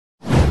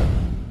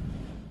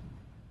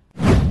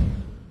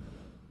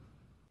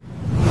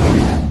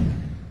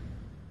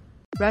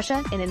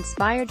Russia, in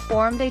inspired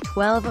formDay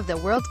 12 of the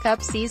World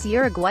Cup, sees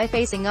Uruguay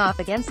facing off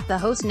against the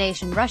host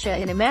nation Russia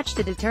in a match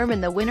to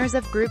determine the winners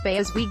of Group A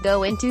as we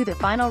go into the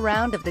final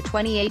round of the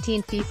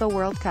 2018 FIFA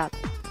World Cup.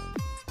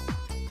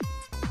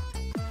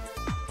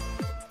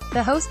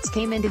 The hosts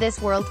came into this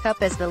World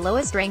Cup as the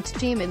lowest-ranked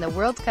team in the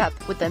World Cup,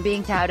 with them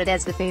being touted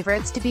as the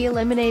favorites to be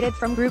eliminated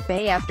from Group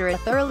A after a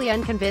thoroughly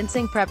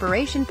unconvincing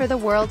preparation for the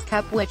World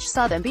Cup which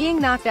saw them being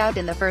knocked out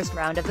in the first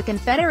round of the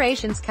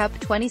Confederations Cup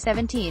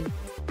 2017.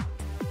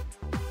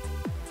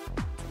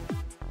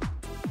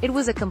 It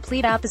was a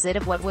complete opposite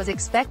of what was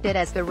expected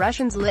as the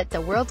Russians lit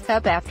the World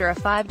Cup after a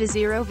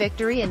 5-0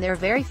 victory in their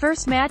very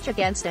first match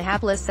against a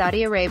hapless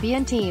Saudi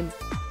Arabian team.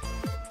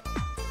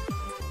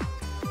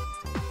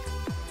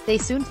 They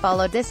soon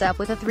followed this up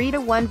with a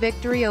 3-1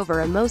 victory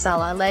over a Mo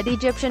Salah-led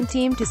Egyptian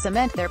team to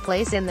cement their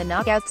place in the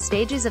knockout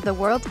stages of the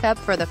World Cup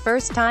for the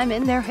first time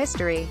in their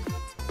history.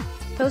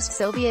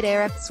 Post-Soviet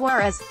era,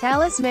 Suarez,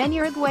 talisman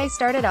Uruguay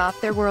started off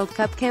their World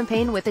Cup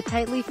campaign with a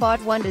tightly fought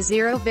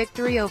 1-0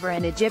 victory over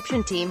an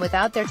Egyptian team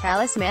without their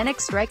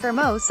talismanic striker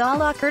Mo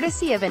Salah,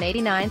 courtesy of an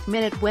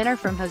 89th-minute winner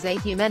from Jose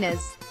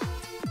Jimenez.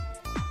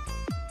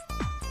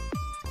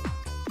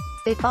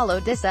 They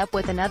followed this up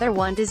with another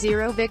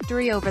 1-0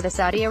 victory over the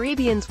Saudi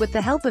Arabians with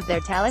the help of their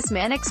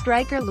talismanic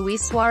striker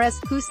Luis Suarez,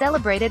 who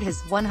celebrated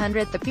his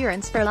 100th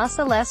appearance for La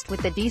Celeste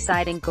with the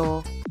deciding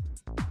goal.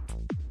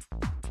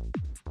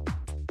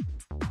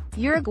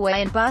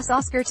 Uruguayan boss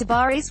Oscar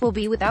Tabarez will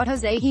be without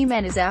Jose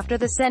Jimenez after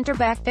the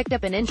centre-back picked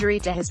up an injury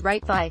to his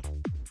right thigh.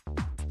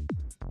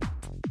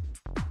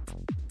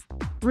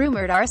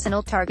 Rumored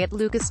Arsenal target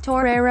Lucas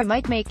Torreira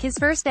might make his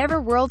first ever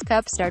World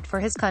Cup start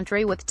for his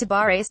country, with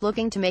Tabarez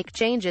looking to make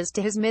changes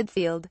to his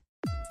midfield.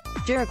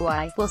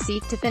 Uruguay will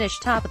seek to finish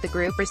top of the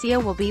group. Russia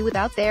will be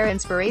without their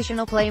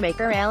inspirational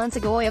playmaker Alan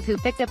Zagoyev, who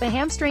picked up a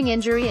hamstring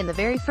injury in the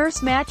very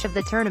first match of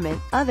the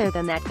tournament. Other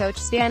than that, coach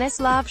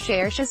Stanislav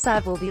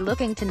Cherchesov will be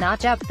looking to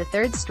notch up the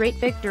third straight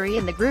victory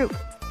in the group.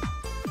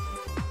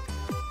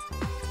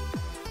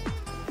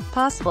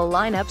 Possible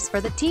lineups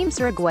for the teams: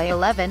 Uruguay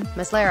 11,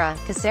 Muslera,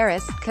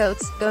 Caceres,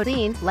 Coates,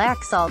 Godin,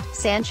 Laxalt,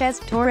 Sanchez,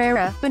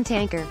 Torreira,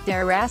 Bentancur,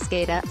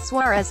 Darasqueta,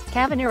 Suarez,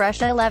 Cavani.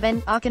 Russia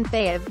 11,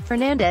 Akinfeev,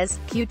 Fernandez,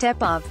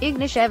 Kutepov,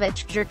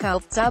 Ignashevich,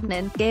 Zhirkov,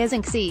 Zobnin,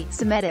 Gazinksi,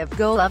 Sametov,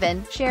 Golovin,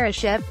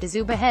 Cheryshev,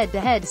 Dzuba.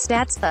 Head-to-head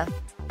stats: the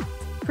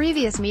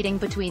previous meeting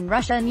between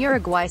Russia and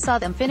Uruguay saw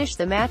them finish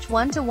the match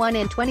 1-1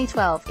 in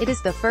 2012. It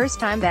is the first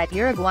time that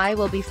Uruguay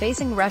will be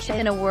facing Russia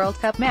in a World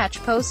Cup match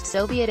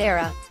post-Soviet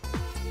era.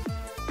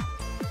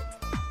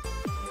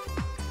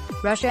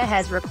 Russia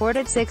has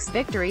recorded 6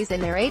 victories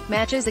in their 8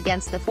 matches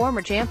against the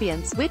former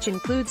champions, which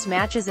includes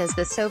matches as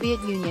the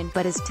Soviet Union,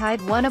 but is tied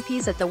 1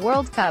 apiece at the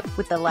World Cup,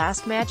 with the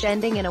last match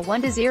ending in a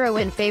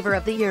 1-0 in favor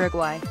of the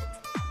Uruguay.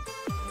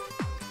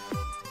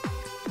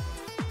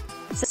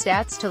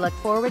 Stats to look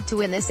forward to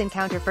in this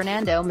encounter: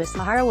 Fernando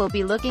Muslera will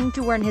be looking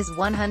to earn his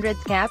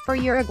 100th cap for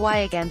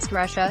Uruguay against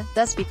Russia,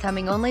 thus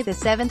becoming only the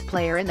 7th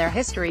player in their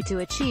history to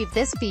achieve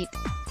this feat.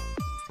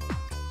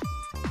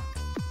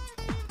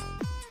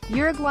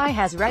 Uruguay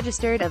has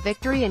registered a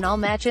victory in all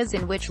matches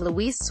in which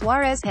Luis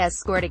Suarez has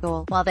scored a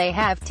goal, while they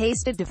have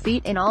tasted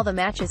defeat in all the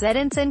matches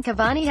Edinson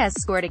Cavani has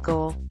scored a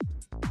goal.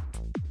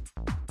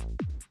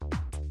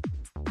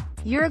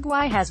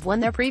 Uruguay has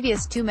won their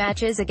previous 2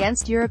 matches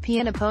against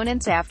European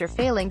opponents after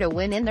failing to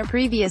win in their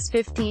previous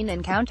 15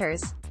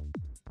 encounters.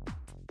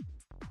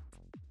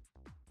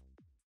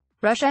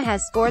 Russia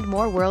has scored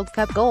more World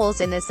Cup goals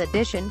in this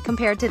edition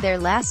compared to their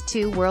last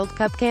 2 World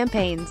Cup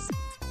campaigns.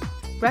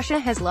 Russia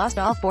has lost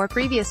all 4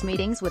 previous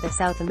meetings with a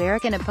South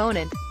American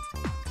opponent.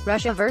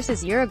 Russia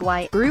vs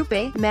Uruguay, Group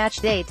A,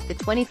 match date, the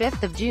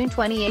 25th of June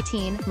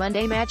 2018,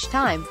 Monday. Match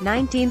time,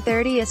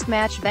 19:30.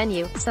 Match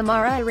venue,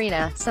 Samara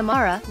Arena,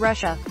 Samara,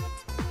 Russia.